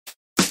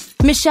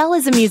Michelle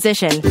is a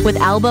musician with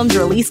albums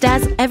released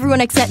as Everyone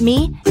Except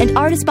Me and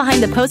artist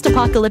behind the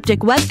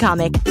post-apocalyptic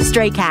webcomic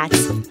Stray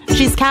Cats.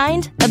 She's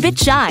kind, a bit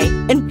shy,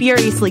 and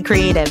furiously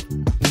creative.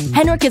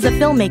 Henrique is a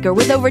filmmaker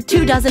with over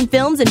 24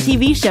 films and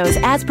TV shows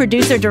as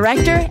producer,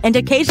 director, and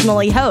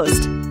occasionally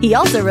host. He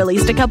also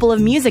released a couple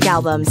of music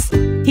albums.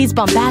 He's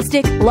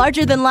bombastic,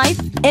 larger than life,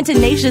 and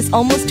tenacious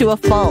almost to a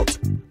fault.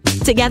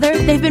 Together,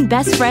 they've been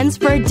best friends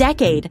for a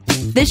decade.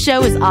 This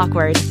show is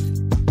awkward.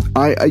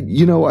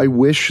 I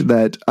wish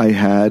that I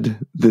had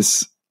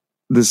this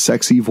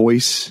sexy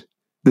voice,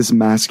 this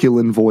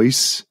masculine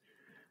voice,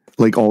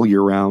 like all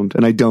year round.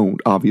 And I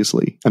don't,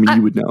 obviously. I mean,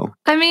 you would know.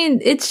 I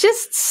mean, it's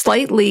just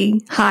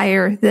slightly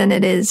higher than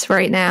it is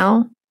right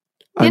now.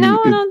 I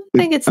don't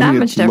think it's that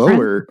much different.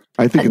 Lower.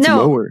 I think it's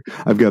lower.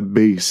 I've got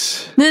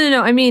bass.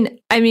 No. I mean,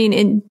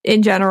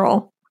 in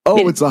general.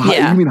 Oh, it's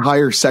you mean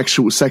higher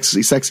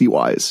sexy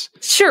wise?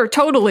 Sure,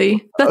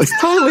 totally.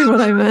 That's totally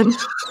what I meant.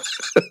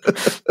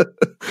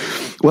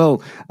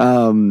 Well,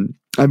 I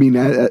mean,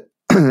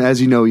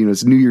 as you know,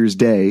 it's New Year's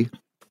Day,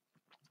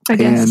 I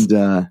guess,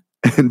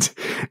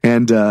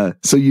 and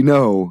so you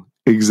know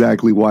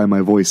exactly why my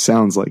voice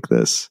sounds like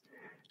this,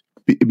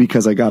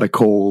 because I got a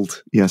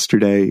cold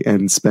yesterday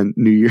and spent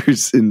New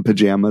Year's in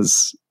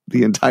pajamas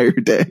the entire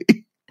day.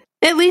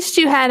 At least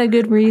you had a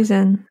good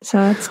reason, so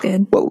that's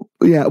good. Well,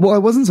 yeah. Well, I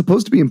wasn't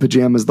supposed to be in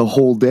pajamas the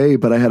whole day,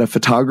 but I had a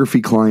photography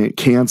client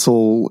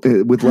cancel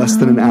with less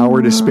than an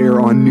hour to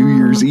spare on New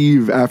Year's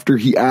Eve after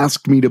he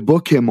asked me to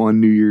book him on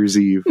New Year's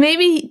Eve.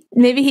 Maybe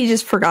he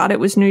just forgot it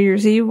was New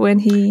Year's Eve when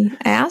he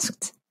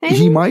asked. Maybe?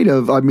 He might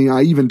have. I mean,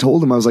 I even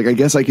told him, I was like, I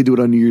guess I could do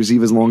it on New Year's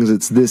Eve as long as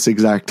it's this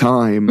exact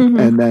time.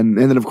 Mm-hmm. And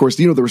then of course,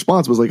 the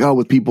response was like, oh,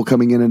 with people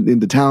coming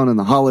into town and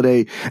the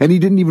holiday. And he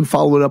didn't even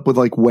follow it up with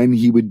like when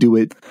he would do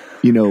it,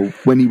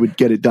 when he would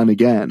get it done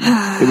again.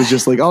 It was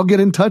just like, I'll get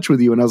in touch with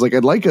you. And I was like,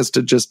 I'd like us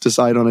to just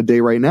decide on a day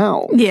right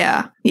now.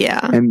 Yeah. Yeah.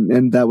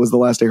 And that was the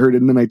last I heard.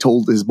 And then I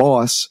told his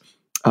boss,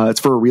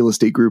 it's for a real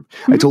estate group.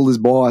 Mm-hmm. I told his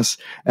boss,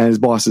 and his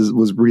boss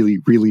was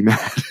really, really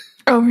mad.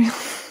 Oh, really?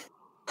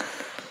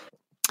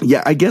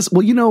 Yeah, I guess,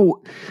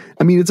 well,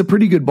 I mean, it's a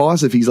pretty good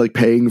boss if he's like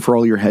paying for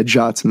all your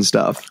headshots and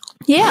stuff.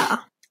 Yeah.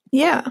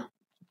 Yeah.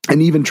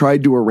 And even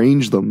tried to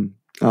arrange them.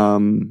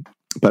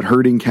 But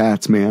herding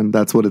cats, man,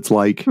 that's what it's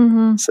like.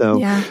 Mm-hmm. So,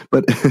 yeah.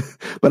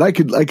 but I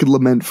could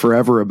lament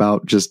forever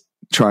about just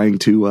trying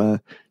to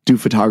do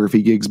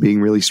photography gigs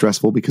being really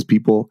stressful because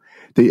people,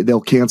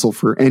 they'll cancel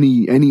for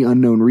any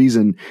unknown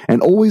reason,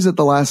 and always at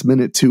the last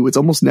minute too. It's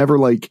almost never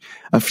like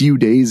a few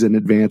days in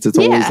advance. It's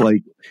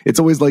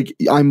always like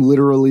I'm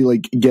literally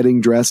like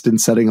getting dressed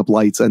and setting up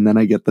lights, and then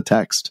I get the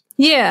text.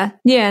 Yeah.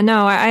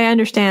 No, I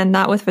understand.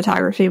 Not with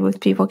photography, with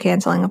people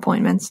canceling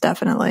appointments,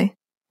 definitely.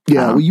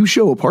 Yeah, well, you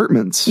show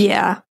apartments.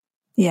 Yeah.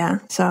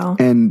 So,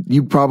 and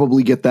you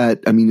probably get that.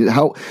 I mean,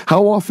 how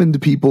often do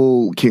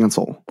people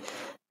cancel?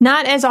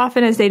 Not as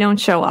often as they don't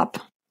show up,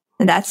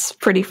 and that's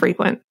pretty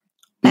frequent.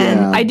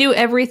 And I do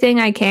everything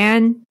I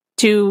can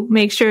to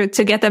make sure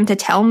to get them to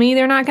tell me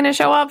they're not going to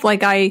show up.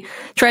 Like I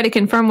try to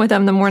confirm with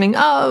them the morning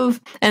of,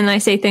 and I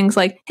say things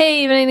like,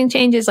 hey, if anything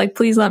changes, like,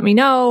 please let me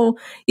know.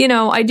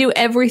 I do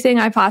everything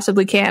I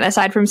possibly can,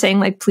 aside from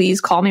saying like,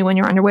 please call me when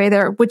you're on your way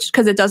there,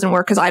 because it doesn't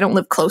work because I don't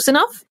live close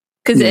enough.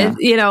 Because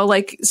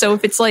so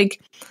if it's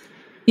like,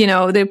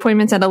 the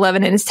appointment's at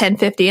 11 and it's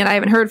 10:50 and I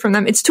haven't heard from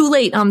them, it's too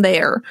late. I'm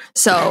there.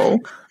 So,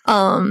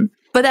 but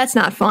that's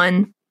not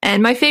fun.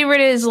 And my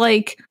favorite is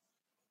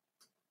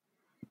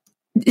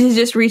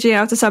just reaching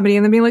out to somebody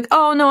and then being like,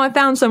 oh no, I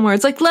found somewhere.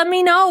 It's like, let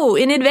me know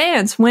in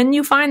advance when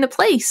you find the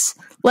place.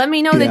 Let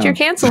me know that you're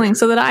canceling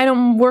so that I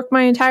don't work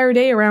my entire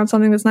day around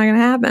something that's not going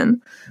to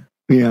happen.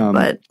 Yeah.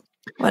 But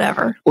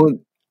whatever. Well,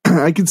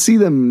 I could see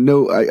them.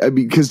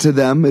 Because to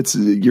them, it's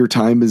your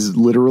time is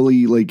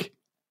literally like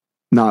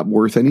not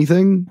worth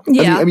anything.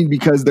 Yeah. I mean,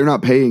 because they're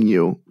not paying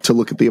you to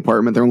look at the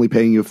apartment. They're only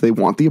paying you if they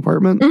want the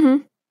apartment.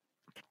 Mm-hmm.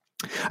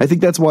 I think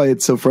that's why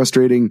it's so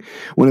frustrating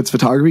when it's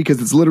photography, because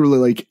it's literally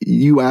like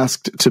you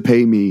asked to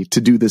pay me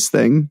to do this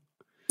thing.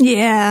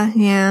 Yeah.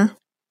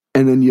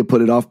 And then you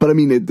put it off. But I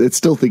mean, I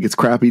still think it's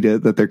crappy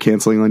that they're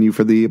canceling on you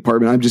for the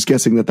apartment. I'm just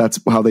guessing that's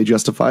how they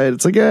justify it.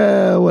 It's like,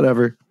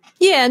 whatever.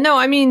 Yeah, no,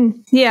 I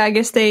mean, I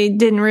guess they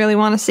didn't really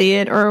want to see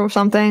it or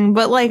something.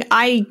 But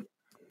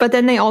but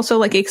then they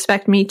also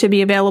expect me to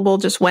be available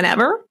just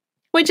whenever.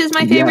 Which is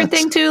my favorite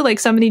thing too. Like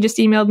somebody just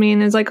emailed me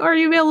and is like, are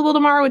you available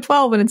tomorrow at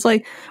 12? And it's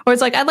like,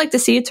 I'd like to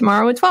see it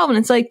tomorrow at 12. And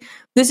it's like,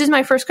 this is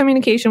my first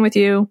communication with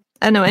you.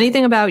 I don't know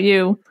anything about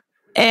you.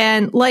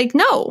 And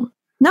no,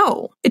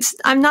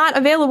 I'm not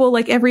available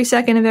every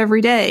second of every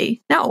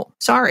day. No,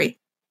 sorry.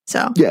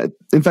 So yeah.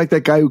 In fact,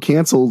 that guy who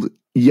canceled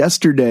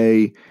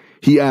yesterday,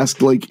 he asked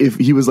if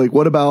he was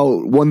what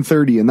about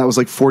 1:30? And that was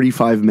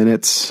 45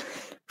 minutes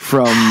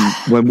from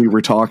when we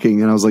were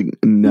talking. And I was like,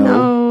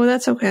 no,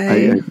 that's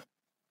okay.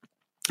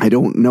 I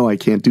don't know. I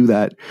can't do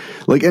that.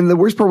 And the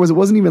worst part was, it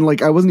wasn't even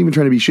I wasn't even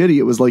trying to be shitty.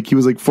 It was he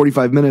was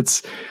 45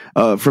 minutes.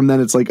 From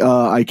then it's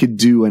I could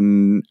do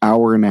an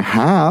hour and a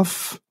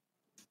half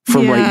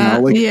from right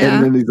now. And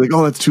then he's like,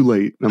 oh, that's too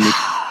late. And I'm like,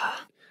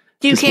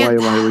 You can't.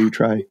 Why will you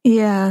try?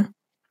 Yeah.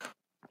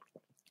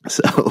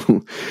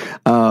 So,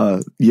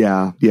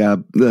 yeah.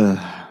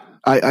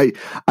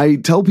 I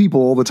tell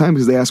people all the time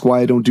because they ask why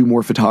I don't do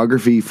more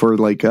photography for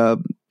like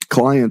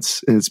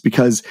clients, and it's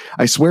because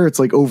I swear it's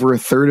like over a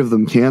third of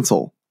them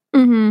cancel.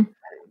 Mm-hmm.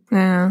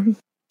 Yeah.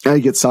 I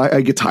get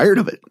tired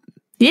of it.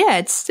 Yeah,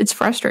 it's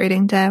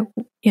frustrating to,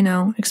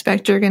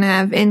 expect you're going to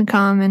have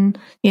income and,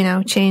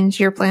 change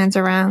your plans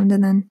around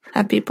and then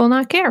have people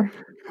not care.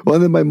 Well,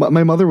 and then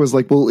my mother was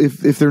like, well, if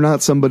they're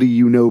not somebody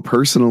you know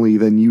personally,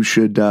 then you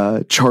should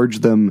charge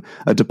them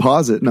a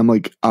deposit. And I'm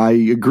like, I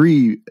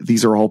agree.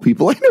 These are all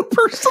people I know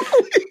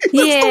personally.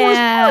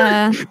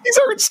 Yeah. These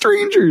aren't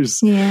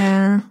strangers.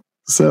 Yeah.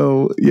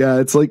 So yeah,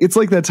 it's like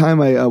that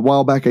time a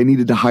while back I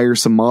needed to hire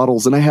some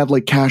models and I had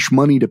like cash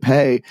money to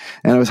pay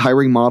and I was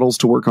hiring models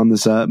to work on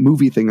this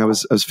movie thing I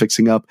was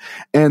fixing up,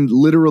 and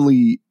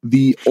literally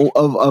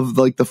of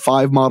like the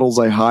 5 models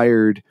I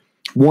hired,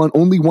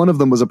 only one of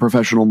them was a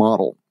professional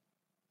model.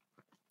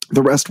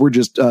 The rest were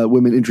just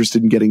women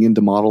interested in getting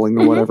into modeling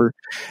or whatever,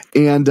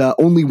 and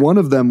only one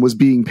of them was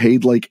being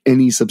paid like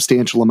any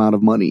substantial amount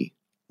of money.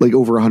 Like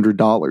over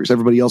 $100.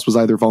 Everybody else was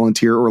either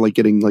volunteer or like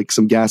getting like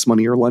some gas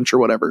money or lunch or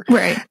whatever.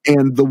 Right.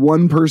 And the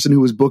one person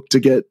who was booked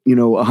to get,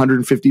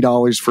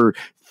 $150 for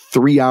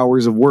 3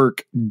 hours of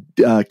work,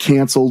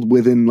 canceled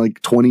within like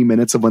 20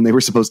 minutes of when they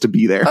were supposed to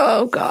be there.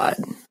 Oh God.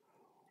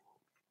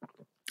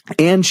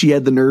 And she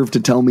had the nerve to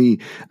tell me,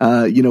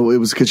 it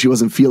was because she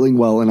wasn't feeling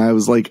well. And I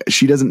was like, I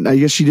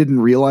guess she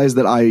didn't realize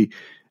that I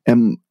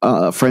am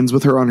friends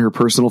with her on her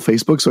personal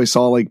Facebook. So I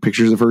saw like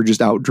pictures of her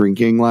just out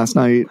drinking last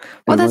night.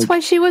 Well, that's why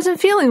she wasn't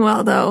feeling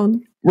well though.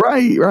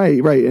 Right.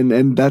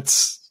 And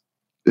that's,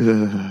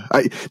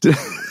 I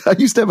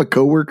used to have a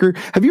coworker.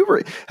 Have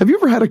you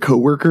ever had a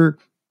coworker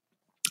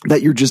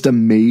that you're just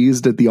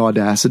amazed at the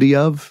audacity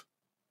of?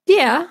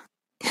 Yeah.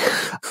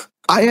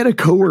 I had a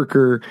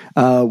coworker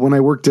when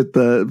I worked at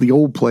the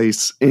old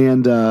place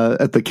and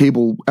at the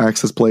cable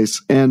access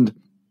place, and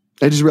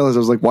I just realized I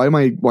was like, why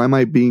am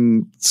I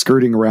being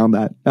skirting around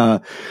that?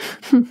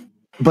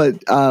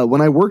 But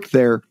when I worked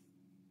there,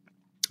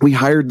 we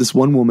hired this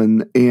one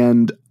woman,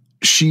 and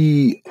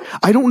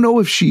I don't know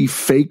if she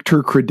faked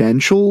her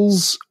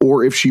credentials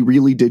or if she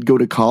really did go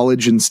to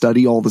college and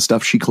study all the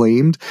stuff she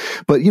claimed.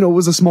 But, it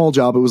was a small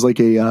job. It was like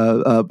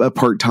a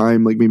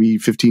part-time, like maybe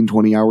 15,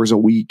 20 hours a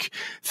week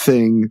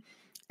thing.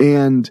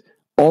 And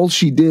all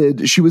she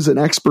did, she was an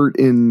expert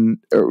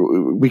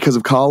because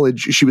of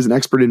college, she was an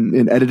expert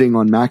in editing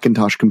on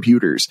Macintosh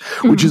computers,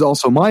 which is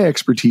also my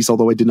expertise,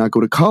 although I did not go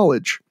to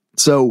college.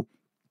 So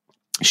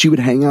she would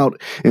hang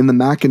out in the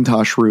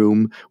Macintosh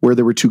room where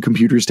there were 2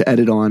 computers to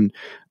edit on,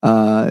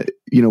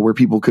 where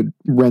people could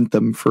rent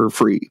them for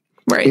free.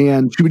 Right.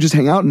 And she would just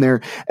hang out in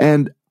there.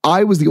 And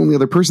I was the only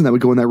other person that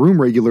would go in that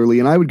room regularly,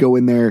 and I would go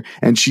in there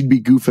and she'd be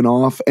goofing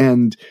off.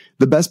 And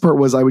the best part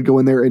was I would go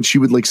in there and she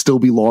would like still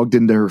be logged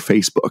into her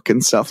Facebook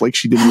and stuff. Like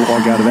she didn't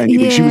log out of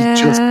anything. Yeah. She was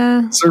just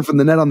surfing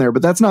the net on there,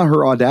 but that's not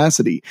her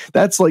audacity.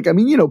 That's like,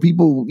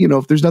 people,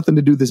 if there's nothing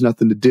to do, there's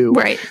nothing to do.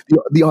 Right.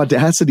 The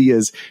audacity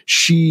is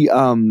she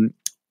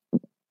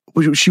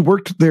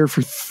worked there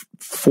for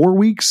 4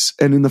 weeks,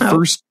 and in the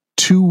first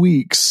 2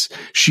 weeks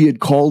she had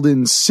called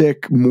in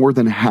sick more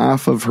than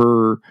half of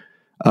her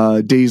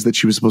days that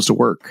she was supposed to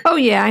work. Oh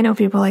yeah, I know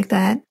people like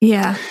that.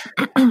 Yeah.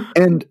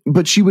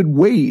 But she would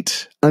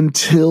wait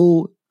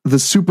until the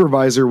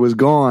supervisor was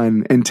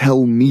gone and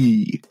tell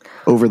me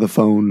over the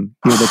phone,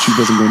 that she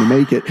wasn't going to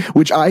make it,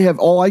 which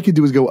all I could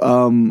do was go,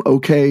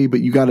 okay, but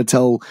you got to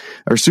tell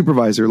our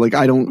supervisor. Like,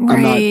 I'm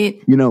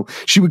not,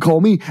 she would call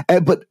me,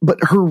 but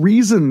her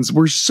reasons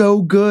were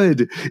so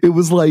good. It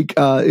was like,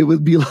 it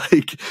would be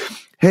like,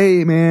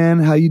 hey man,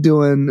 how you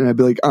doing? And I'd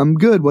be like, I'm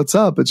good. What's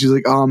up? And she's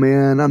like, oh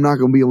man, I'm not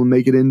going to be able to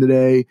make it in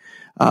today.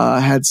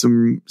 I had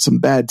some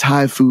bad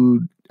Thai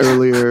food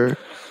earlier.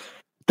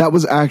 That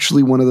was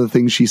actually one of the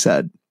things she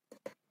said.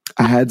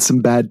 I had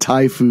some bad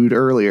Thai food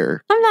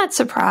earlier. I'm not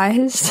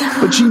surprised.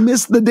 But she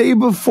missed the day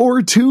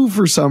before too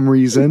for some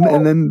reason.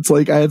 And then it's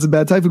like, I had some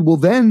bad Thai food. Well,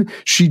 then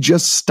she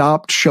just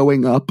stopped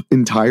showing up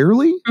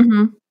entirely.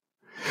 Mm-hmm.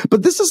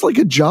 But this is like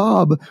a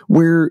job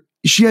where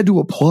she had to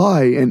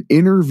apply and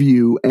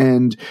interview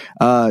and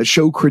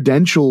show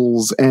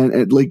credentials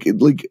and like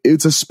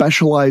it's a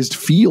specialized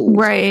field.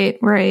 Right.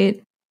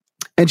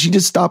 And she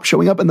just stopped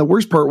showing up. And the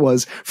worst part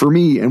was for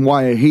me, and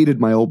why I hated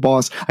my old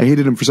boss, I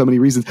hated him for so many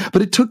reasons,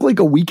 but it took like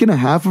a week and a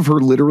half of her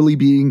literally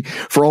being,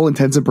 for all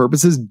intents and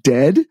purposes,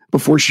 dead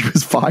before she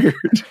was fired.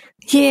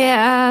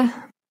 Yeah.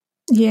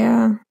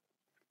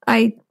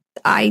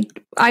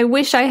 I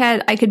wish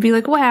I could be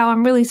like, wow,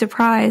 I'm really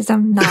surprised.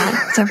 I'm not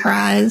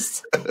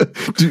surprised.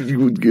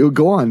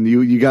 Go on.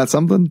 You got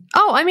something?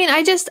 Oh,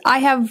 I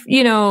have,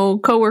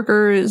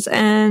 coworkers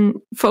and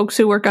folks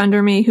who work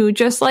under me who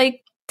just like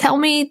tell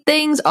me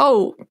things.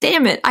 Oh,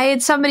 damn it. I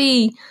had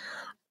somebody,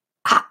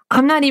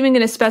 I'm not even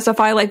going to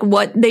specify like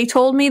what they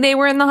told me they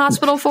were in the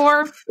hospital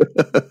for,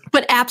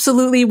 but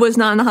absolutely was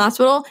not in the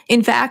hospital.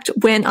 In fact,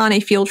 went on a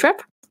field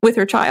trip with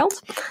her child.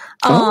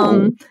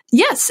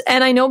 Yes.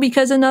 And I know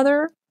because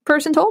another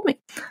person told me.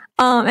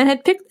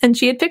 and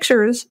she had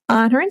pictures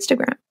on her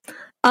Instagram.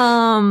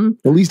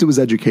 At least it was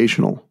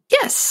educational.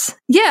 Yes.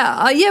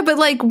 Yeah. But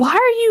like, why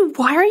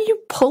are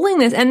you pulling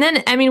this? And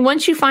then, I mean,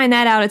 once you find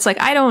that out, it's like,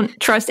 I don't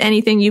trust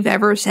anything you've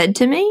ever said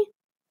to me,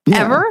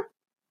 ever.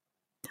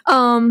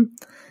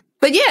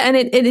 But yeah, and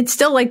it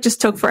still like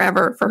just took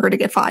forever for her to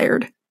get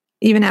fired.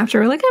 Even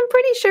after, like, I'm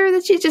pretty sure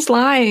that she's just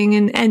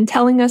lying and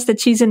telling us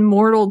that she's in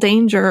mortal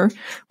danger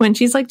when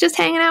she's like just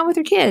hanging out with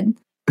her kid.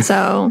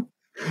 So,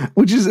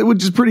 which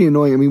is pretty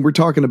annoying. I mean, we're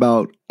talking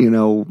about,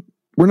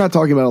 we're not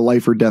talking about a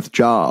life or death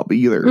job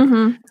either.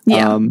 Mm-hmm.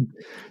 Yeah.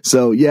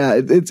 So yeah,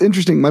 it's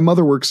interesting. My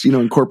mother works,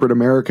 in corporate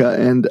America,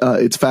 and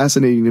it's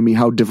fascinating to me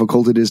how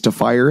difficult it is to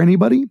fire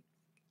anybody.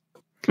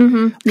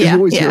 Mm-hmm. You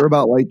always hear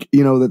about like,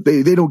 that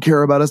they don't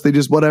care about us. They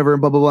just whatever and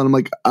blah, blah, blah. And I'm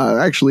like,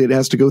 actually it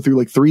has to go through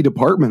like 3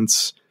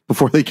 departments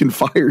before they can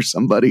fire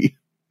somebody.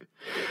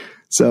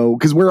 So,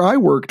 because where I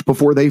worked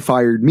before they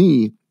fired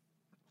me,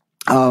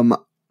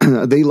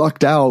 they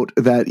lucked out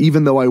that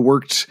even though I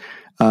worked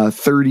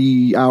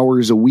 30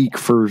 hours a week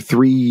for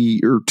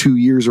 3 or 2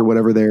 years or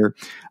whatever there,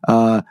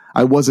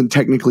 I wasn't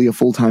technically a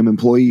full-time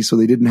employee, so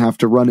they didn't have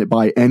to run it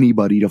by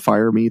anybody to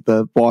fire me.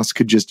 The boss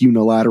could just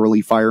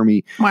unilaterally fire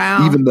me.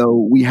 Wow. Even though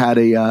we had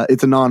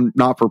it's a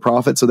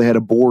not-for-profit, so they had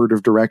a board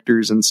of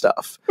directors and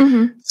stuff.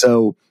 Mm-hmm.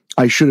 So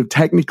I should have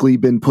technically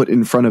been put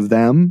in front of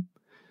them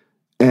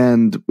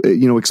and,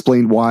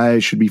 explained why I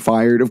should be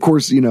fired. Of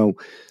course,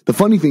 the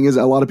funny thing is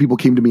a lot of people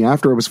came to me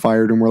after I was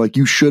fired and were like,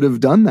 you should have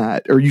done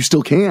that, or you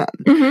still can.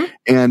 Mm-hmm.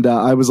 And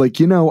I was like,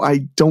 I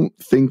don't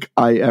think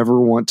I ever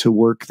want to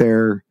work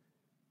there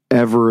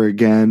ever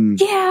again.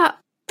 Yeah,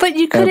 but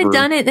you could have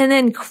done it and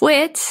then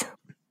quit.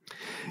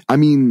 I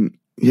mean,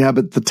 yeah,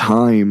 but the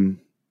time.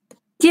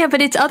 Yeah,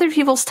 but it's other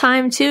people's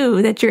time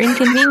too that you're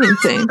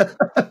inconveniencing.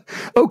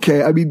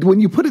 Okay, I mean, when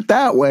you put it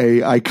that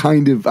way, I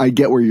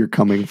get where you're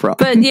coming from.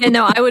 But yeah,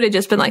 no, I would have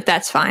just been like,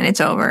 that's fine, it's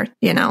over,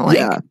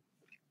 Yeah.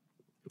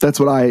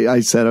 That's what I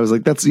said. I was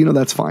like,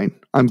 that's fine.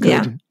 I'm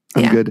good.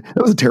 Yeah. I'm good.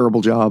 That was a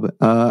terrible job.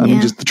 I mean,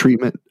 just the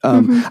treatment.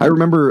 I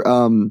remember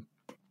one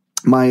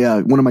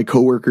of my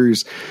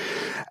coworkers,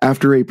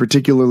 after a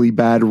particularly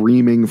bad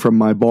reaming from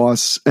my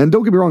boss, and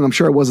don't get me wrong, I'm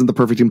sure I wasn't the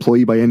perfect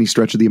employee by any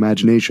stretch of the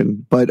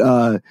imagination, but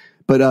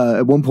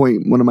at one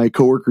point, one of my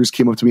coworkers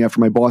came up to me after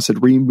my boss had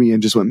reamed me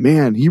and just went,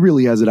 "Man, he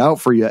really has it out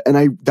for you."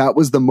 And that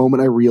was the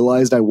moment I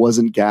realized I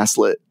wasn't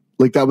gaslit.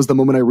 Like, that was the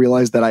moment I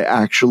realized that I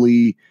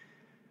actually,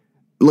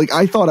 like,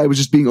 I thought I was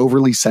just being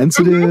overly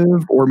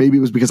sensitive, or maybe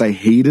it was because I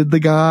hated the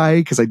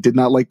guy because I did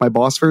not like my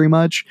boss very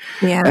much.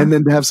 Yeah. And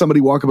then to have somebody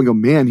walk up and go,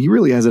 "Man, he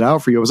really has it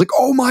out for you." I was like,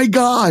 "Oh my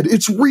God,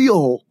 it's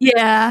real."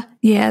 Yeah.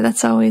 Yeah.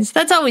 That's always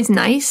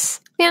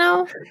nice,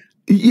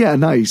 Yeah.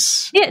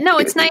 Nice. Yeah. No,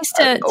 it's nice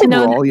to overall,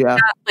 know that yeah. you're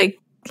not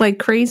like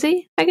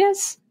crazy, I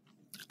guess.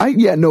 I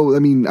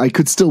mean, I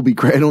could still be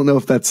crazy. I don't know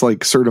if that's like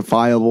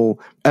certifiable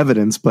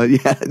evidence, but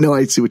yeah, no,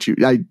 I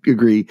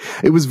agree.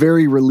 It was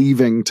very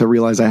relieving to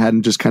realize I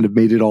hadn't just kind of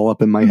made it all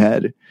up in my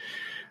head.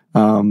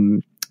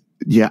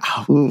 Yeah.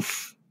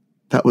 Oof.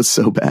 That was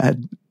so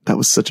bad. That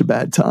was such a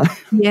bad time.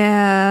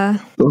 Yeah.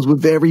 Those were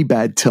very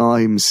bad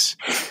times.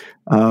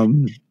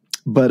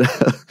 But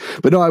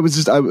no, I was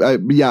just,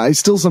 I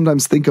still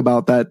sometimes think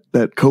about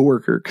that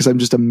coworker, because I'm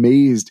just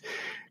amazed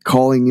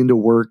calling into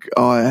work.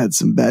 "Oh, I had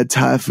some bad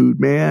Thai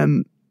food,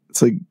 man."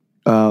 It's like,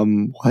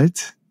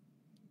 what?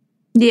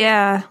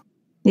 Yeah.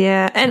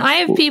 Yeah. And I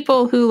have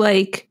people who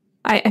like,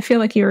 I feel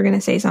like you were going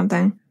to say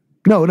something.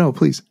 No,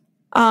 please.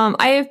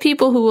 I have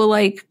people who will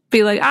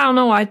be like, "I don't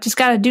know, I just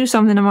got to do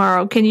something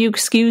tomorrow. Can you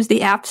excuse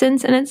the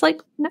absence?" And it's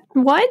like,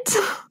 what?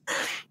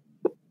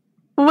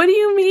 What do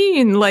you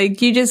mean?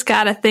 Like, you just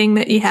got a thing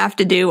that you have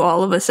to do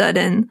all of a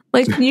sudden.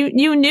 Like,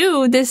 you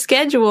knew this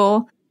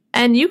schedule,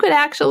 and you could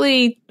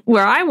actually,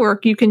 where I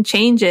work, you can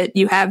change it.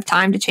 You have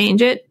time to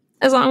change it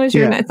as long as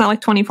it's not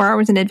like 24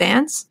 hours in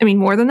advance. I mean,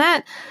 more than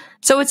that.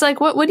 So it's like,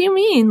 what do you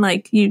mean?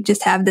 Like, you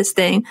just have this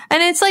thing.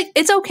 And it's like,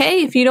 it's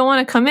okay if you don't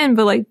want to come in,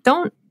 but like,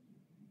 don't,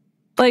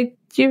 like,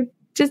 you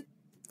just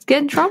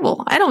get in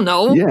trouble. I don't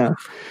know. Yeah.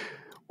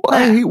 Well,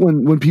 I hate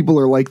when people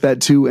are like that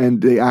too, and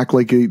they act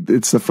like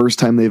it's the first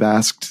time they've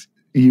asked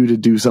you to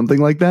do something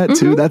like that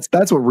too. Mm-hmm.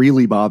 That's what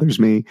really bothers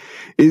me.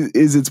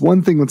 Is it's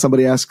one thing when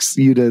somebody asks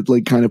you to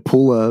like kind of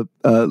pull a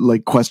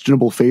like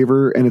questionable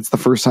favor, and it's the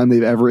first time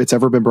it's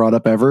ever been brought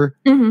up ever.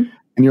 Mm-hmm.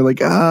 And you're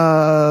like,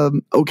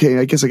 okay,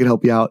 I guess I could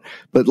help you out.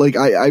 But like,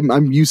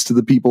 I'm used to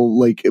the people,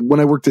 like when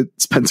I worked at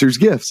Spencer's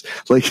Gifts,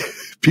 like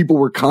people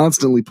were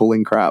constantly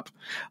pulling crap.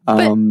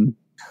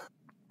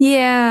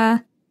 Yeah.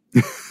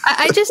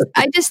 I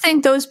just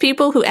think those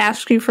people who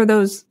ask you for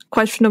those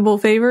questionable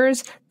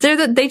favors,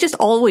 they just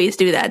always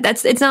do that.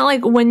 It's not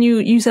like when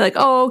you say like,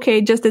 "Oh,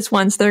 okay, just this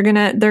once," they're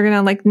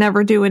gonna like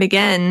never do it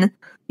again.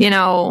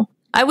 I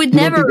would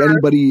never. Don't think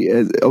anybody.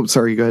 Oh,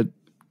 sorry. Go ahead.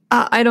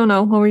 I don't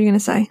know. What were you gonna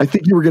say? I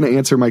think you were gonna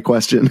answer my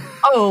question.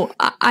 Oh,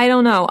 I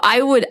don't know. I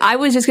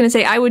was just gonna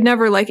say I would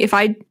never, like, if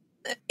I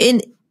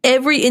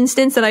every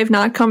instance that I've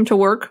not come to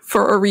work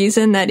for a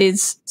reason that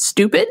is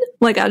stupid,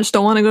 like I just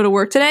don't want to go to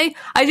work today,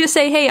 I just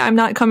say, hey, I'm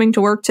not coming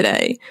to work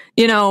today.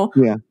 You know,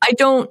 I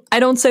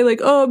don't say like,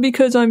 oh,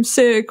 because I'm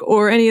sick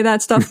or any of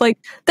that stuff. Like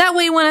that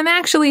way, when I'm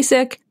actually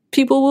sick,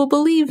 people will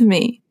believe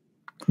me.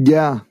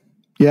 Yeah.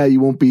 Yeah. You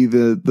won't be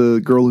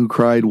the girl who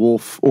cried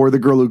wolf or the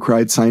girl who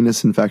cried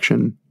sinus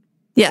infection.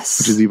 Yes.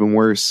 Which is even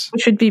worse.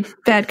 Which would be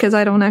bad because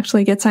I don't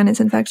actually get sinus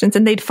infections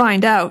and they'd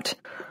find out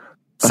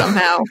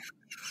somehow.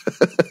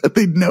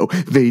 They'd know.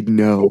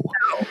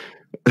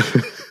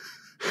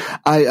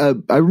 I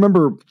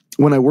remember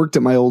when I worked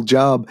at my old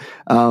job,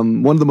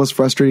 one of the most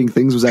frustrating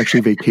things was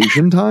actually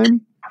vacation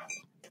time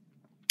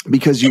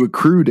because you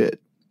accrued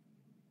it.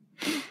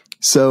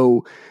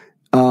 So,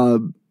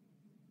 you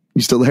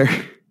still there?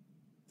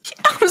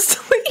 I'm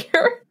still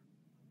here.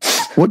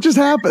 What just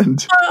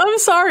happened? I'm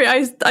sorry.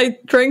 I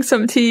drank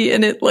some tea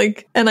and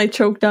and I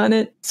choked on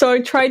it. So I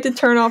tried to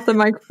turn off the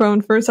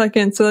microphone for a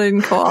second so I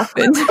didn't cough.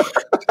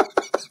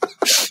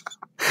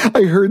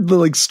 I heard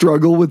the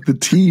struggle with the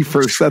tea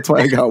first. That's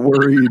why I got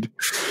worried.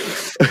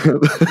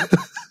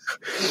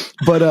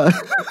 But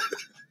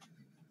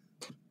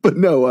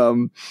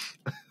no,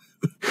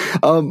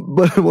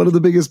 but one of the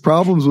biggest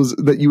problems was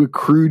that you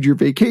accrued your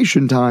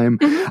vacation time.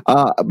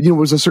 Mm-hmm. It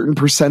was a certain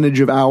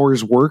percentage of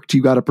hours worked.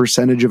 You got a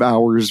percentage of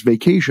hours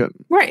vacation.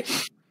 Right.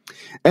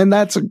 And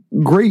that's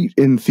great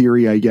in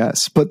theory, I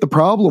guess. But the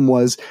problem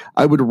was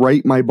I would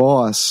write my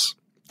boss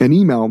an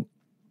email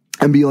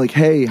and be like,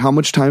 hey, how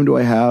much time do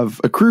I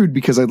have accrued?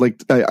 Because I have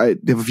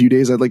a few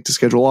days I'd like to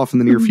schedule off in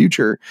the near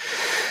future.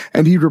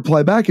 And he'd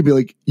reply back and be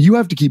like, you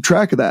have to keep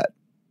track of that.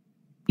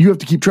 You have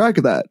to keep track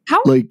of that.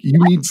 How? Like you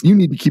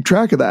need to keep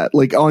track of that.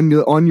 Like on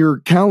your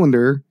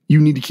calendar, you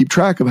need to keep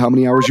track of how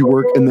many hours you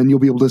work, and then you'll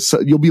be able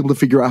to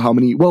figure out how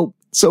many. Well,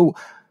 so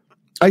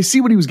I see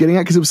what he was getting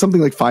at because it was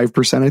something like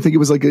 5%. I think it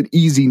was like an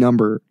easy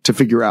number to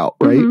figure out,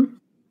 right? Mm-hmm.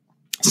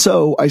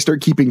 So I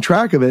start keeping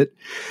track of it.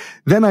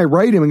 Then I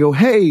write him and go,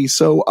 hey,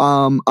 so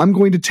I'm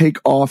going to take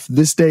off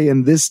this day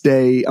and this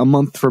day a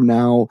month from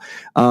now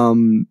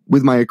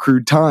with my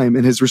accrued time.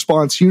 And his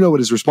response, you know what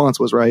his response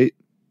was, right?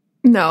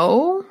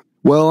 No.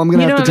 Well, I'm going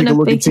to have to take a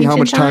look and see how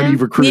much time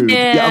you've accrued.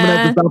 Yeah, I'm going to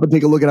have to stop and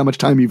take a look at how much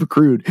time you've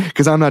accrued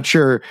because I'm not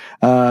sure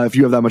if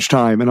you have that much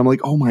time. And I'm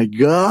like, oh my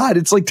God,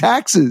 it's like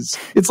taxes.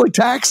 It's like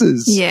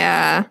taxes.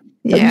 Yeah.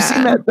 Have you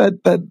seen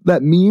that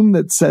meme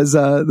that says,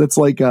 that's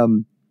like,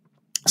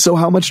 so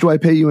how much do I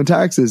pay you in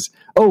taxes?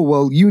 Oh,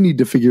 well, you need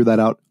to figure that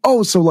out.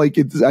 Oh, so like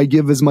I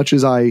give as much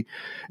as I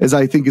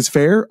think is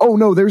fair. Oh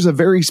no, there's a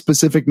very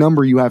specific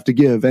number you have to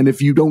give. And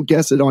if you don't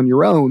guess it on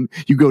your own,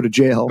 you go to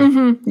jail.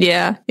 Mm-hmm.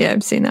 Yeah. Yeah.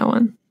 I've seen that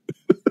one.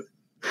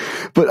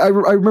 But I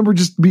remember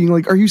just being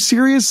like, are you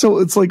serious? So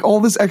it's like all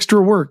this extra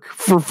work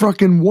for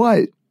fucking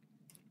what?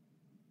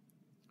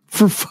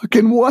 For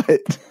fucking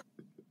what?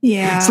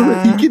 Yeah. So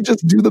that he can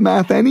just do the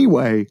math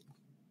anyway.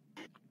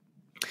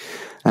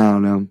 I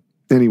don't know.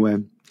 Anyway,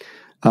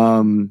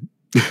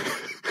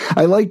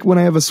 I like when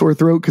I have a sore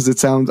throat because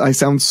I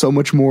sound so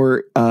much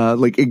more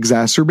like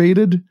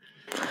exacerbated.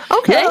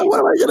 Okay. Yeah, what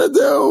am I gonna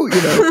do?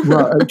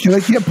 I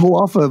can't pull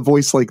off a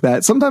voice like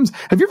that. Sometimes,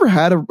 have you ever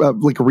had a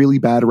really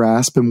bad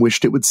rasp and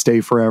wished it would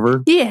stay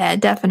forever? Yeah,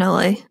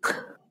 definitely.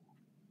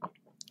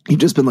 You've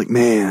just been like,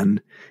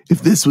 man,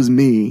 if this was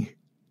me,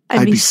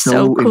 I'd be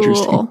so cool.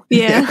 Interesting.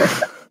 Yeah.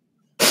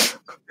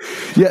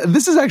 Yeah,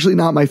 this is actually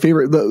not my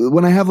favorite.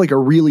 When I have like a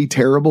really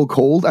terrible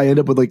cold, I end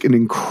up with like an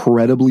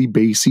incredibly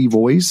bassy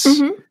voice.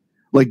 Mm-hmm.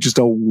 Like just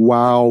a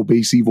wow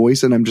bassy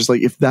voice. And I'm just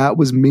like, if that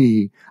was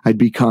me, I'd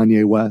be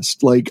Kanye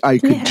West. Like I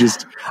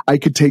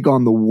could take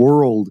on the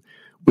world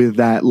with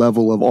that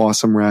level of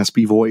awesome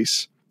raspy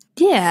voice.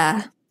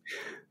 Yeah.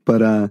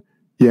 But,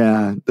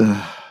 yeah.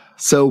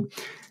 So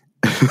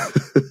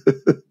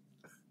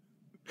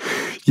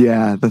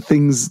yeah, the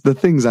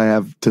things I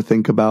have to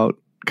think about,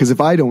 because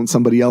if I don't,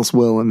 somebody else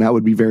will. And that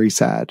would be very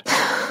sad.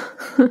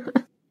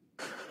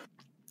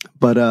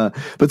 But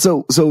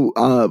so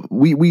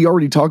we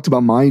already talked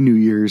about my New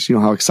Year's,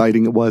 how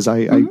exciting it was.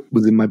 I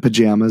was in my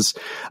pajamas.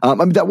 I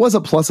mean, that was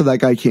a plus of that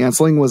guy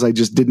canceling was I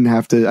just didn't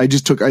have to, I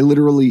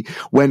literally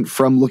went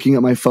from looking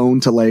at my phone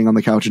to laying on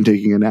the couch and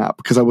taking a nap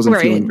because I wasn't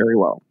feeling very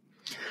well.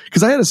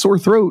 Because I had a sore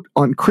throat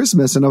on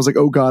Christmas and I was like,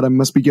 oh God, I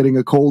must be getting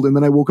a cold. And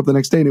then I woke up the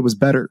next day and it was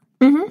better.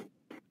 Mm-hmm.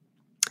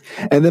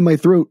 And then my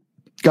throat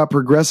got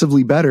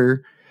progressively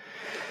better.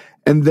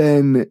 And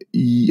then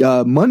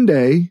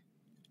Monday,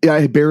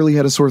 I barely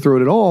had a sore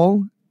throat at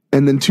all.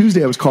 And then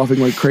Tuesday I was coughing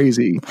like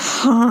crazy.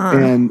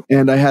 And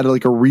I had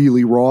like a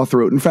really raw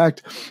throat. In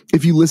fact,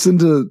 if you listen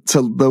to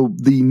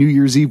the New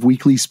Year's Eve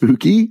weekly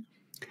spooky,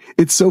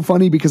 it's so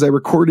funny because I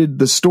recorded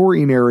the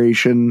story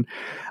narration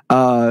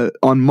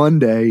on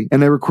Monday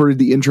and I recorded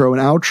the intro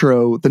and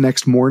outro the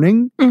next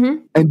morning.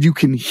 Mm-hmm. And you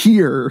can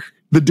hear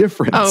the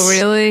difference. Oh,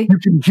 really? You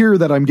can hear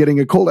that I'm getting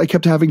a cold. I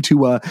kept having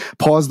to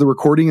pause the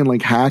recording and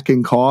like hack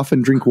and cough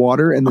and drink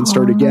water and then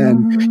start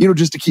again,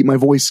 just to keep my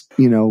voice,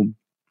 Yeah.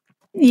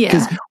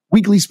 Because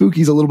Weekly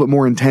Spooky is a little bit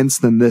more intense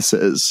than this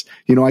is.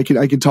 I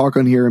could talk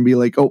on here and be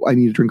like, oh, I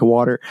need a drink of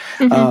water.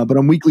 But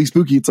on Weekly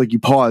Spooky, it's like you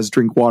pause,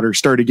 drink water,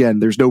 start again.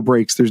 There's no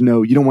breaks. You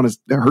don't want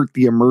to hurt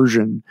the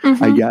immersion,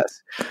 I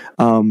guess.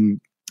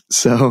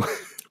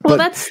 Well,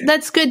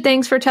 that's good.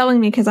 Thanks for telling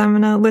me, because I'm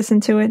going to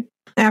listen to it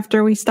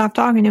after we stop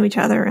talking to each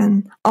other,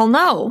 and I'll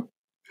know.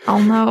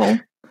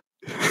 I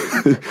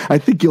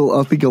think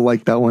you'll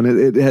like that one.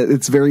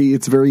 It's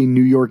very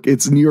New York.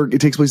 It's New York.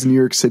 It takes place in New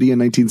York City in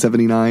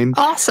 1979.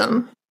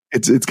 Awesome.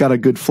 It's got a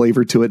good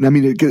flavor to it. And I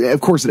mean, of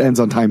course it ends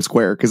on Times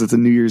Square because it's a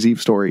New Year's Eve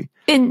story.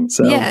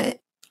 Yeah.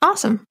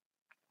 Awesome.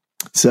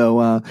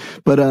 So,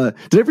 did I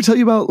ever tell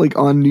you about, like,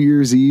 on New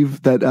Year's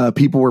Eve that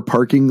people were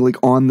parking, like,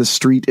 on the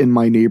street in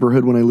my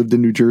neighborhood when I lived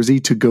in New Jersey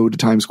to go to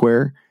Times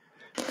Square?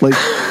 Like,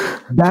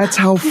 that's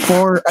how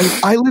far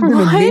I lived in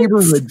a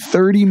neighborhood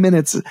 30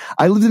 minutes.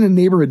 I lived in a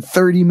neighborhood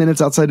 30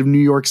 minutes outside of New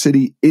York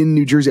City in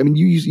New Jersey. I mean,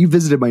 you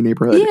visited my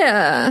neighborhood.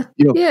 Yeah.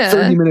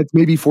 30 minutes,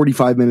 maybe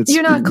 45 minutes.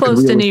 You're not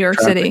close to New York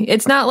City.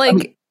 It's not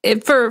like,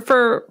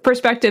 for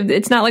perspective,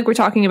 it's not like we're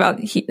talking about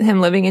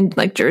him living in,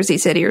 like, Jersey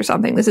City or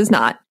something. This is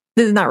not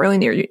really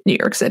near New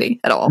York City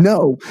at all.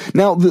 No.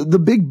 Now, the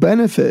big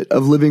benefit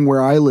of living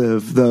where I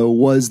live, though,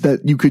 was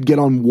that you could get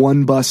on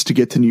one bus to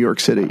get to New York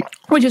City.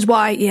 Which is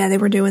why, they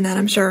were doing that,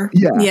 I'm sure.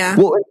 Yeah.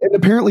 Well, and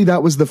apparently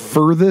that was the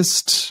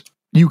furthest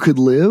you could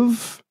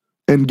live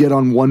and get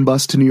on one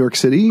bus to New York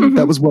City. Mm-hmm.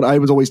 That was what I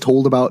was always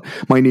told about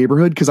my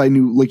neighborhood, because I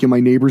knew, like, my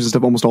neighbors and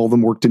stuff, almost all of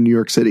them worked in New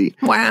York City.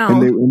 Wow.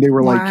 And they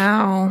were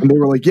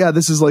like, yeah,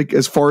 this is, like,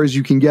 as far as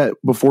you can get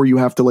before you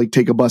have to, like,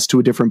 take a bus to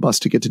a different bus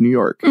to get to New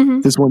York.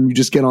 Mm-hmm. This one, you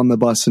just get on the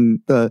bus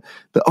and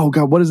oh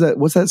God, what is that?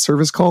 What's that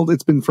service called?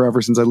 It's been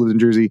forever since I lived in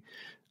Jersey.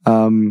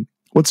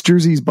 What's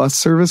Jersey's bus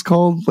service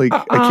called? Like,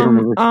 I can't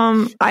remember.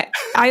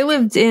 I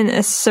lived in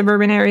a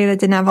suburban area that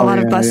didn't have a lot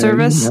of bus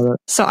service.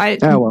 So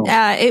it's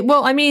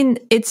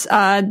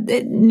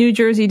New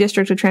Jersey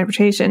District of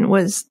Transportation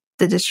was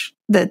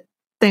the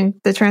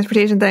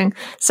transportation thing.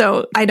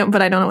 So I don't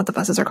know what the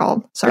buses are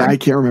called. Sorry. Yeah, I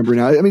can't remember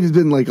now. I mean, it's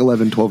been like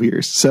 11, 12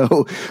 years.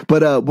 So,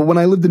 but when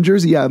I lived in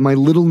Jersey, my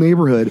little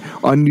neighborhood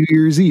on New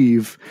Year's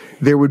Eve,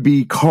 there would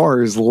be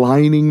cars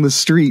lining the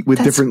street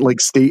with different, like,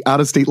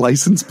 out of state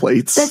license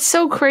plates. That's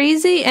so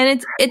crazy.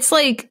 And it's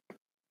like,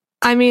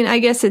 I mean, I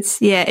guess it's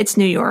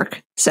New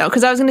York. So,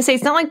 because I was going to say,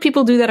 it's not like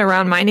people do that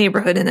around my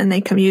neighborhood and then they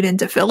commute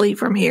into Philly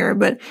from here,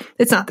 but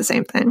it's not the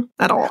same thing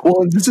at all.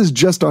 Well, this is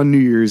just on New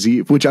Year's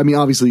Eve, which, I mean,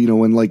 obviously,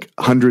 when, like,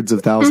 hundreds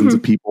of thousands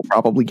of people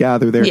probably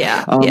gather there.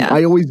 Yeah.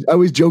 I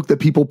always joke that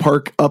people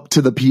park up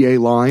to the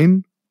PA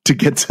line to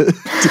get to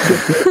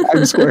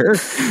Times Square,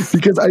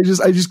 because I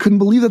just couldn't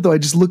believe that, though. I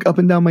just look up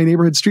and down my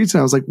neighborhood streets and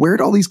I was like, where'd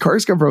all these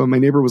cars come from? And my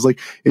neighbor was like,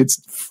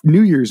 it's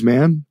New Year's,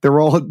 man. They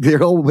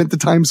all went to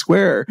Times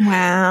Square.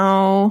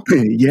 Wow.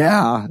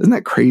 Yeah. Isn't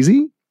that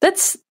crazy?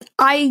 It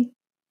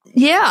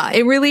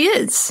really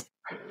is.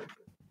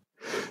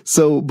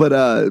 So, but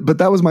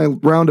that was my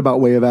roundabout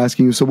way of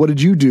asking you. So what did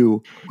you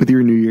do with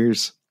your New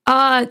Year's?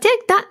 Dick,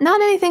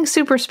 not anything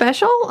super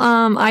special.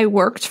 I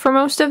worked for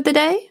most of the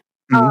day.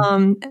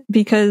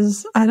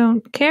 Because I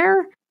don't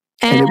care.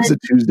 And it was a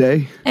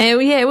Tuesday.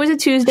 It was a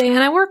Tuesday,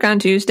 and I work on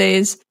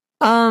Tuesdays.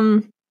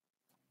 Then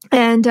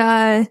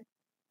I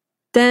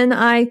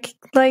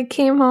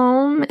came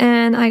home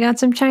and I got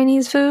some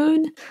Chinese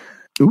food.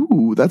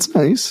 Ooh, that's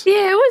nice.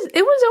 Yeah,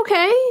 it was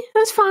okay. It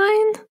was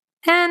fine.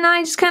 And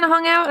I just kind of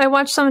hung out. I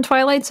watched some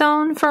Twilight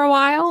Zone for a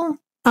while.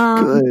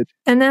 Good.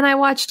 And then I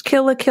watched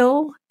Kill la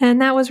Kill,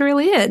 and that was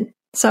really it.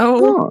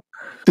 So,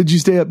 Did you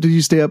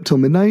stay up till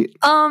midnight?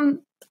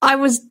 I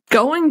was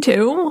going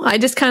to. I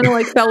just kind of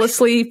like fell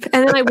asleep,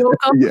 and then I woke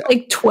up at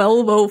like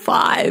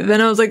 12:05,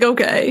 and I was like,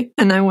 okay.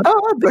 And I went.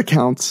 Oh, that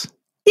counts.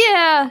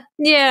 Yeah.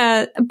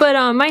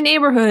 But my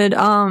neighborhood,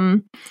 I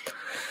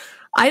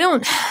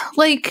don't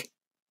like,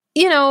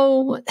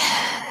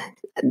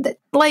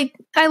 like,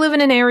 I live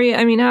in an area.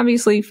 I mean,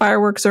 obviously,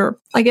 fireworks are,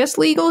 I guess,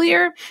 legal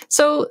here.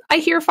 So I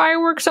hear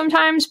fireworks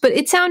sometimes, but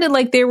it sounded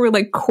like they were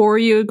like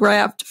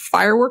choreographed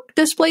firework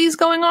displays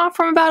going off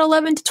from about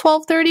 11 to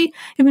 12:30. I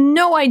have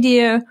no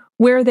idea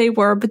where they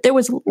were, but there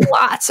was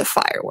lots of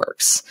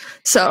fireworks.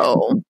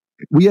 So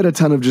we had a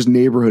ton of just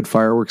neighborhood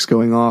fireworks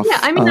going off. Yeah,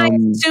 I mean, I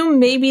assume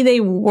maybe they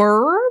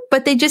were,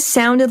 but they just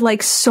sounded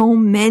like so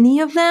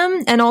many of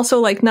them. And also,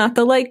 like, not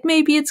the, like,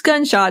 maybe it's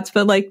gunshots,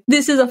 but like,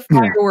 this is a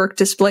firework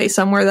display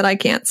somewhere that I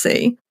can't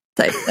see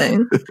type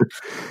thing.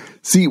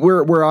 See,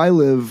 where I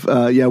live,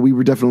 we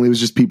were definitely, it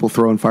was just people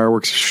throwing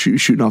fireworks,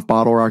 shooting off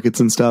bottle rockets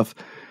and stuff.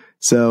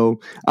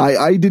 So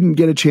I didn't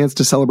get a chance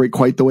to celebrate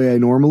quite the way I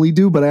normally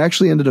do, but I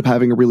actually ended up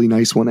having a really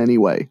nice one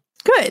anyway.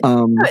 Good.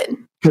 Good.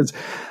 Because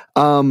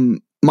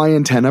my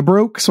antenna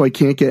broke, so I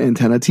can't get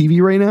antenna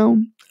TV right now.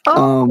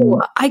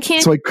 Oh, I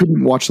can't. So I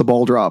couldn't watch the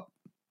ball drop.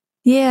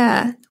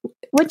 Yeah.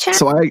 What channel?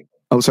 Sorry.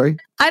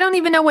 I don't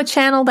even know what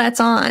channel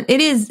that's on.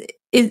 It is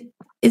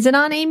it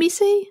on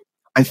ABC?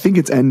 I think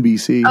it's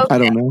NBC. Okay. I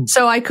don't know.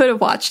 So I could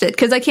have watched it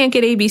because I can't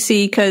get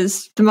ABC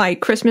because my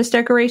Christmas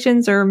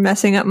decorations are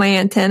messing up my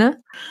antenna.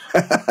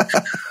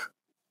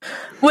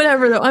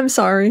 Whatever, though. I'm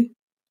sorry.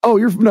 Oh,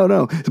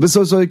 no. But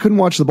so I couldn't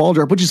watch the ball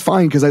drop, which is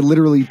fine because I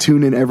literally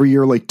tune in every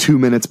year like 2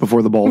 minutes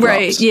before the ball drops.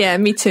 Right. Yeah,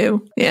 me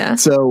too. Yeah.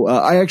 So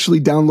I actually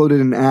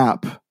downloaded an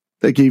app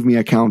that gave me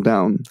a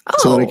countdown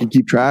so that I could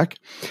keep track.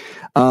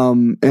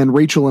 And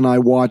Rachel and I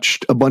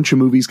watched a bunch of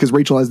movies because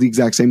Rachel has the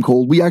exact same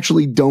cold. We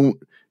actually don't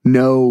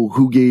know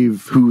who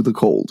gave who the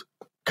cold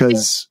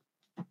because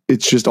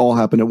it's just all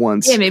happened at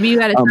once. Yeah, maybe you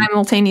got it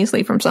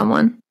simultaneously from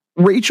someone.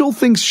 Rachel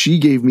thinks she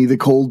gave me the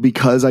cold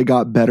because I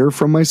got better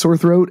from my sore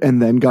throat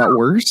and then got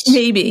worse.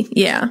 Maybe,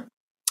 yeah.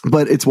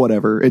 But it's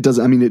whatever. It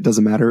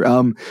doesn't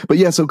matter. But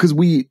yeah, so because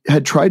we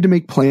had tried to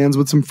make plans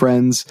with some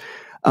friends,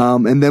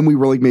 and then we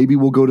were like, maybe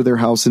we'll go to their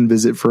house and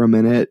visit for a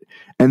minute.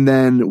 And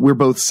then we're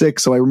both sick.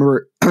 So I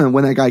remember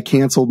when that guy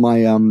canceled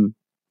my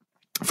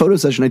photo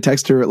session, I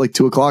texted her at like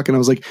 2:00 and I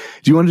was like,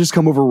 do you want to just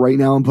come over right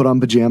now and put on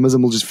pajamas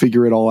and we'll just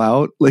figure it all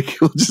out? Like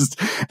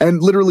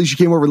and literally she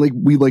came over and like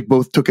we like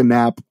both took a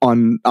nap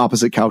on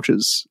opposite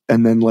couches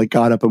and then like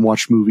got up and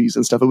watched movies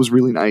and stuff. It was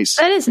really nice.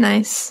 That is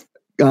nice.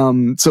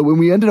 So when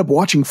we ended up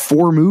watching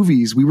 4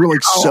 movies, we were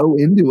like so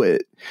into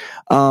it.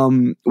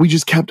 We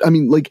just kept,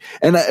 and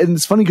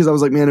it's funny because I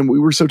was like, man, and we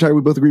were so tired.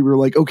 We both agreed. We were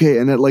like, okay.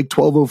 And at like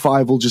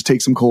 12:05, we'll just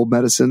take some cold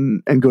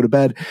medicine and go to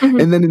bed. Mm-hmm.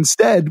 And then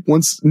instead,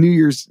 once New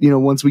Year's,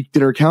 once we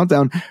did our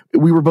countdown,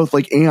 we were both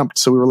like amped.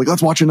 So we were like,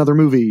 let's watch another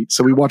movie.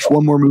 So we watched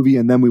one more movie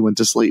and then we went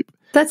to sleep.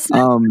 That's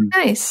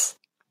nice.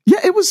 Yeah,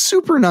 it was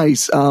super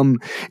nice.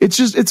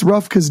 It's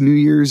rough because New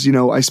Year's,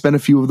 I spent a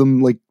few of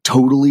them like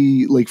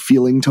totally, like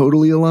feeling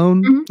totally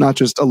alone, not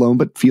just alone,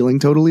 but feeling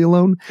totally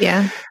alone.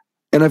 Yeah.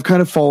 And I've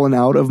kind of fallen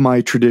out of my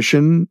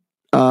tradition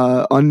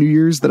on New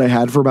Year's that I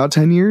had for about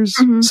 10 years.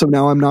 Mm-hmm. So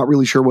now I'm not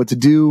really sure what to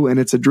do. And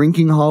it's a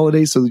drinking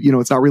holiday. So,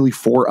 it's not really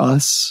for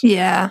us.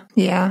 Yeah.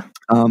 Yeah.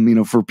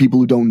 For people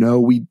who don't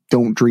know, we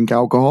don't drink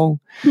alcohol.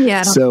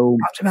 Yeah. I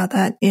talked about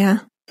that.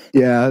 Yeah.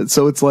 Yeah.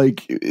 So it's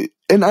like,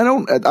 and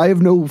I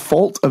have no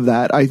fault of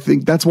that. I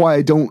think that's why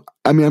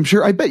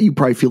I bet you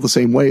probably feel the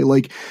same way.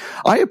 Like,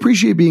 I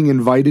appreciate being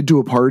invited to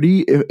a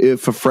party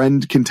if a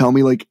friend can tell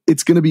me like,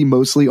 it's going to be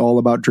mostly all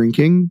about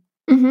drinking.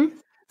 Mm-hmm.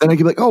 Then I can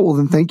be like, oh, well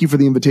then thank you for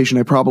the invitation.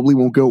 I probably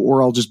won't go,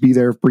 or I'll just be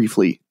there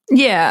briefly.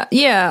 Yeah.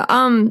 Yeah.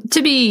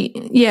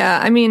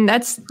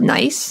 That's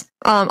nice.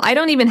 I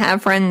don't even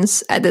have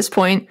friends at this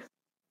point.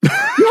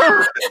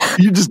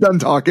 You just done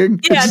talking?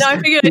 Yeah, no, I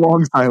figured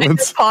long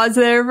silence. Just pause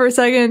there for a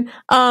second.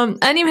 I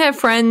don't even have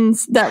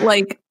friends that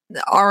like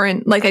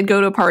aren't like I'd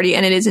go to a party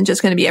and it isn't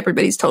just going to be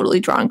everybody's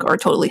totally drunk or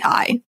totally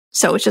high.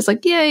 So it's just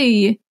like,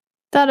 yay,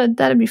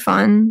 that'd be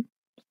fun.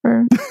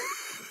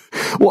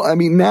 Well,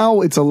 now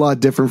it's a lot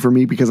different for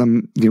me because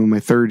I'm in my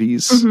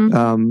 30s.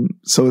 Mm-hmm.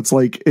 So it's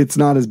like it's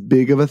not as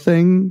big of a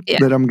thing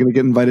that I'm going to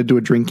get invited to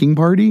a drinking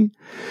party.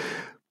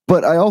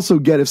 But I also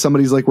get if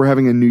somebody's like, we're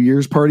having a New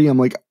Year's party, I'm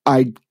like,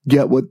 I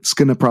get what's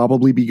going to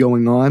probably be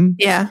going on.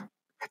 Yeah.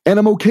 And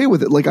I'm okay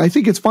with it. Like, I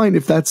think it's fine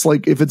if that's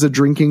like, if it's a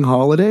drinking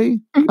holiday,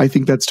 I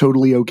think that's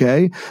totally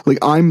okay. Like,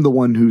 I'm the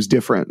one who's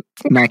different,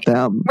 not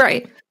them.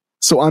 Right.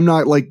 So I'm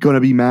not like going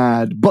to be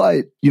mad.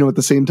 But, at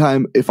the same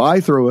time, if I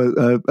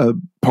throw a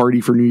party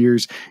for New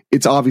Year's,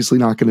 it's obviously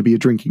not going to be a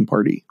drinking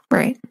party.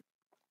 Right.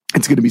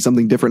 It's going to be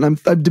something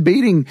different. I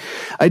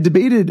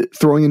debated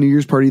throwing a New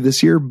Year's party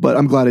this year, but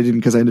I'm glad I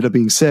didn't because I ended up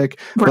being sick.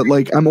 Right. But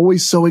like, I'm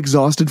always so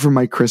exhausted from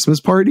my Christmas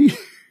party.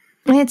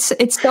 It's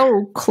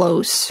so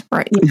close,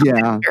 right?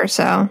 Yeah.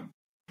 So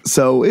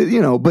so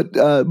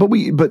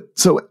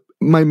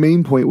my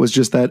main point was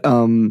just that,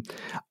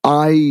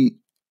 I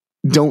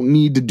don't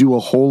need to do a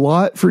whole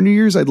lot for New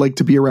Year's. I'd like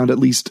to be around at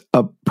least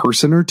a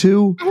person or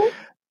two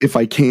if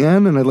I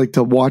can. And I'd like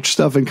to watch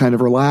stuff and kind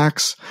of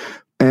relax.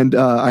 And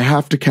I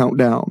have to count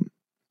down.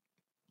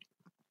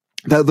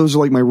 Those are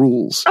like my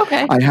rules.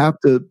 Okay. I have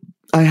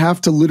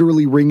to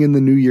literally ring in the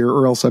new year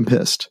or else I'm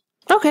pissed.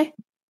 Okay.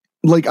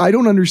 Like, I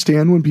don't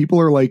understand when people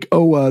are like,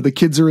 oh, the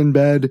kids are in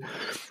bed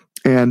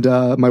and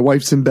my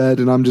wife's in bed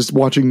and I'm just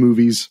watching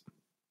movies.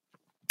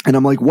 And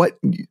I'm like, what?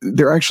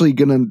 They're actually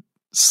going to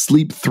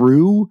sleep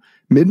through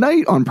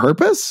midnight on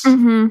purpose?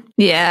 Mm-hmm.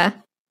 Yeah.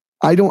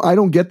 I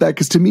don't get that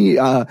because to me,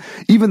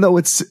 even though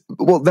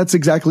that's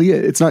exactly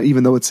it. It's not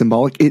even though it's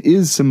symbolic. It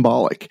is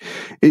symbolic.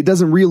 It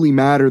doesn't really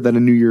matter that a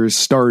new year has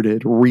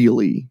started,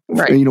 really.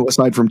 Right.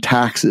 Aside from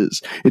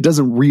taxes, it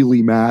doesn't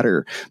really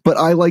matter. But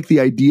I like the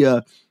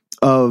idea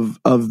of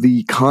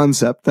the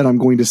concept that I'm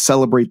going to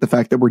celebrate the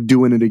fact that we're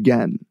doing it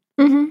again.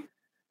 Mm-hmm.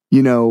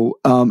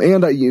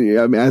 And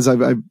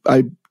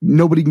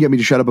nobody can get me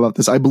to shut up about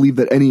this. I believe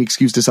that any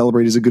excuse to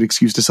celebrate is a good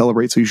excuse to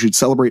celebrate. So you should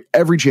celebrate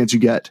every chance you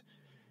get.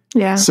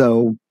 Yeah.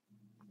 So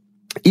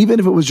even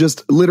if it was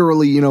just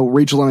literally,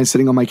 Rachel and I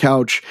sitting on my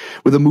couch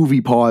with a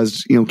movie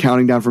paused,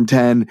 counting down from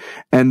 10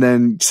 and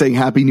then saying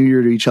Happy New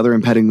Year to each other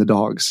and petting the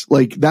dogs.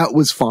 Like, that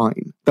was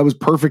fine. That was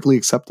perfectly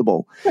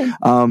acceptable.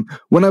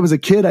 When I was a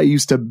kid, I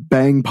used to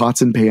bang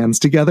pots and pans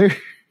together.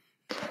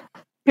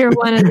 You're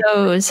one of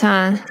those,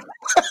 huh?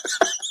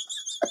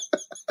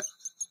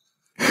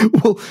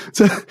 Well,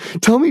 so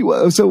tell me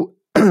what, so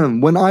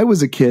when I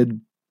was a kid,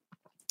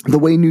 the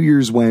way New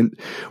Year's went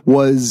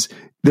was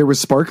there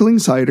was sparkling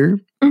cider,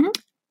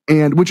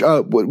 And which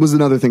was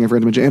another thing I forgot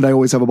to mention. And I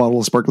always have a bottle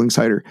of sparkling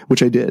cider,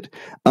 which I did.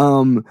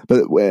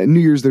 But New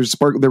Year's, there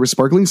was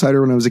sparkling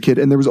cider when I was a kid,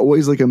 and there was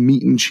always like a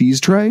meat and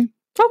cheese tray.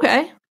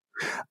 Okay.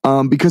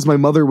 Because my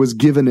mother was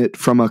given it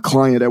from a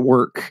client at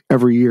work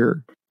every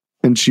year,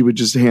 and she would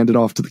just hand it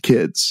off to the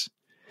kids.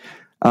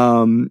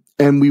 And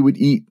we would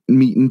eat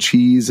meat and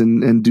cheese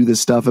and do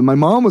this stuff. And my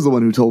mom was the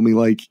one who told me,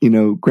 like,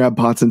 grab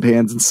pots and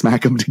pans and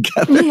smack them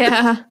together.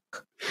 Yeah.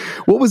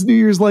 What was New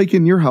Year's like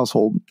in your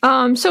household?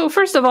 So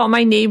first of all,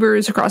 my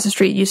neighbors across the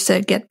street used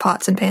to get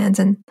pots and pans,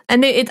 and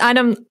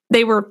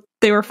they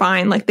were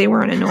fine. Like, they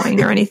weren't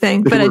annoying or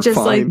anything, but I just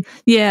fine.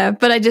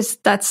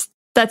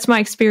 That's my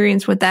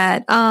experience with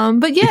that.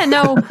 But yeah,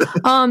 no,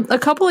 a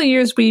couple of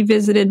years we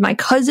visited my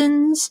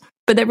cousins,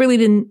 but that really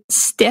didn't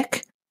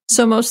stick.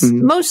 So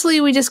mostly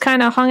we just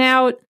kind of hung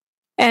out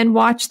and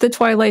watched The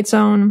Twilight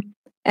Zone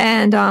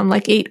and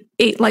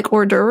ate like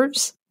hors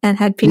d'oeuvres and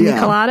had pina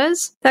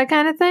coladas, that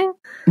kind of thing.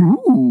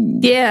 Ooh.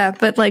 Yeah,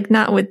 but like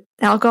not with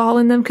alcohol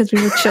in them because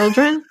we were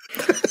children.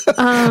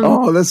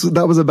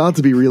 That was about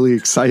to be really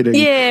exciting.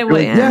 Yeah,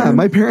 well, yeah.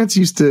 My parents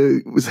used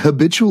to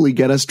habitually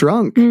get us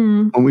drunk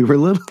when we were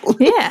little.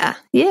 Yeah.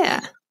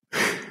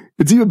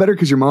 It's even better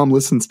because your mom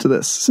listens to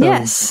this. So.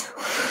 Yes.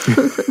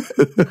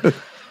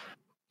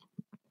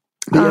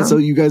 Yeah, so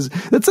you guys,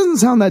 that doesn't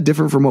sound that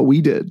different from what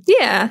we did.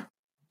 Yeah.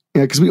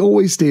 Yeah, because we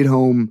always stayed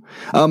home.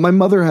 My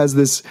mother has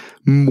this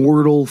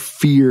mortal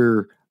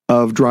fear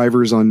of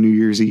drivers on New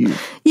Year's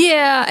Eve.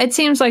 Yeah, it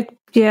seems like,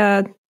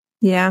 yeah.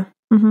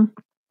 Mm-hmm.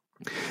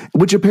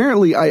 Which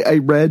apparently I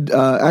read,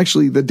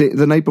 actually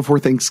the night before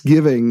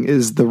Thanksgiving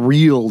is the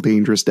real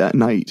dangerous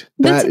night.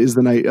 That is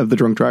the night of the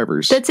drunk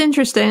drivers. That's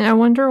interesting. I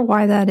wonder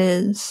why that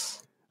is.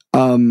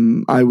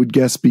 I would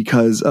guess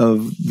because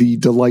of the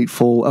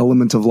delightful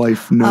element of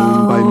life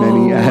known by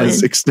many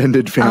as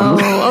extended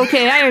family. Oh,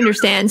 okay. I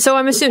understand. So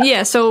I'm assuming,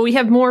 yeah. So we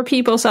have more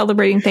people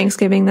celebrating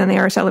Thanksgiving than they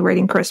are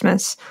celebrating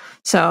Christmas.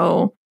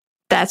 So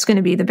that's going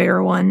to be the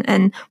bigger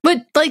one.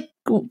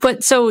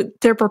 But so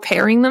they're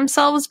preparing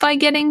themselves by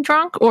getting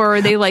drunk, or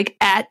are they like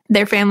at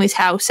their family's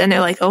house and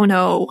they're like, oh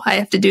no, I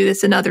have to do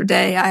this another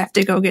day. I have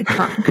to go get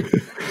drunk.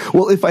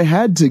 Well, if I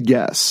had to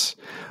guess,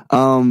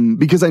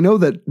 because I know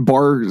that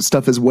bar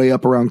stuff is way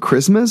up around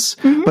Christmas,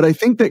 but I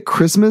think that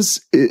Christmas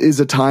is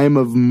a time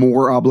of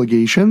more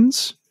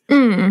obligations.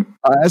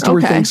 As to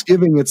where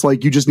Thanksgiving, it's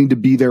like you just need to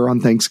be there on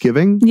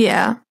Thanksgiving.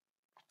 Yeah.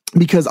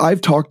 Because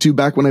I've talked to,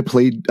 back when I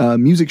played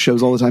music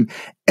shows all the time,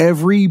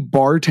 every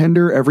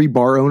bartender, every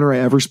bar owner I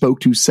ever spoke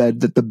to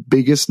said that the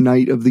biggest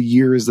night of the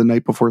year is the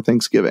night before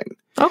Thanksgiving.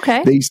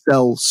 Okay. They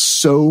sell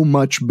so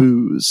much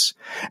booze,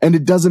 and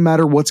it doesn't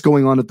matter what's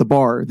going on at the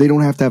bar. They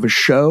don't have to have a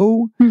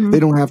show. They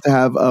don't have to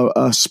have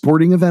a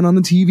sporting event on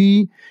the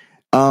TV.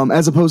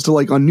 As opposed to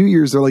like on New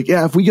Year's, they're like,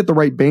 yeah, if we get the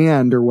right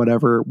band or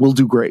whatever, we'll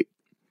do great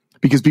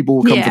because people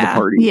will come to the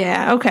party.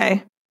 Yeah.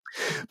 Okay.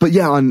 But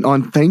yeah,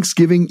 on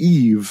Thanksgiving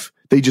Eve,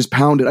 they just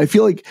pound it. I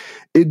feel like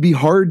it'd be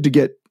hard to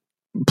get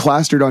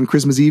plastered on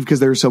Christmas Eve because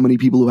there are so many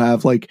people who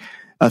have like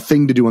a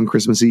thing to do on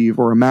Christmas Eve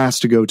or a mass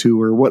to go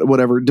to or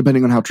whatever,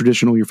 depending on how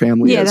traditional your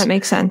family is. Yeah, that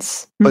makes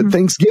sense. But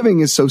Thanksgiving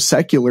is so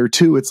secular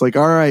too. It's like,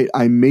 all right,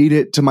 I made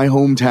it to my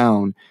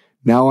hometown.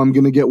 Now I'm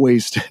going to get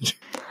wasted.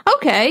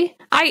 Okay.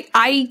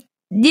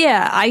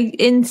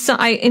 In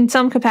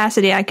some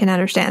capacity, I can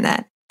understand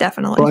that.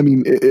 Definitely. Well, I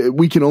mean,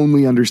 we can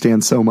only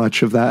understand so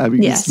much of that. I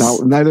mean,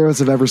 neither of us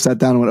have ever sat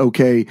down and went,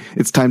 okay,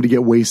 it's time to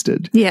get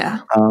wasted. Yeah.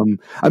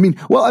 I mean,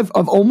 well, I've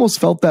almost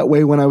felt that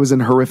way when I was in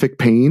horrific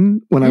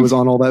pain, when I was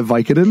on all that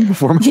Vicodin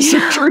before my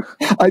surgery.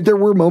 There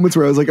were moments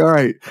where I was like, all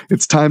right,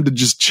 it's time to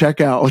just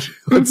check out.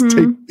 Let's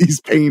take these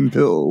pain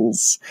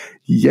pills.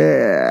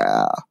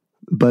 Yeah.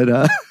 But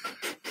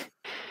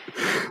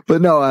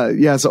no,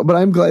 yeah. So, but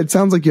I'm glad. It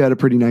sounds like you had a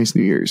pretty nice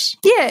New Year's.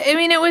 Yeah, I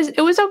mean,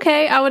 it was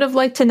okay. I would have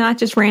liked to not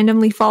just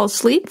randomly fall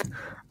asleep,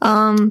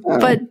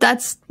 but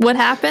that's what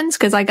happens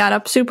because I got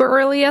up super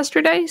early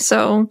yesterday.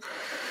 So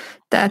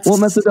that's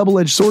a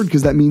double-edged sword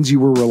because that means you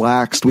were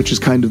relaxed, which is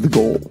kind of the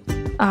goal.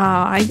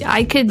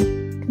 I could.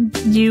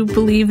 You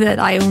believe that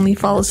I only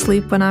fall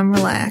asleep when I'm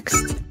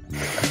relaxed?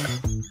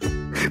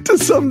 To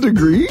some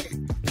degree.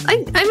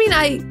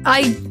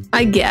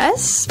 I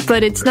guess,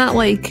 but it's not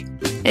like.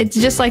 It's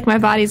just like my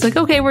body's like,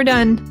 okay, we're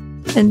done.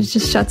 And it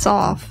just shuts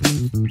off.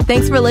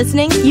 Thanks for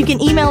listening. You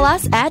can email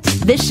us at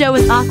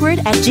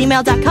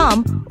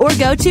thisshowисawkward@gmail.com or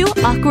go to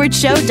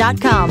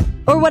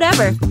awkwardshow.com or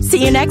whatever.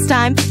 See you next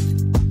time.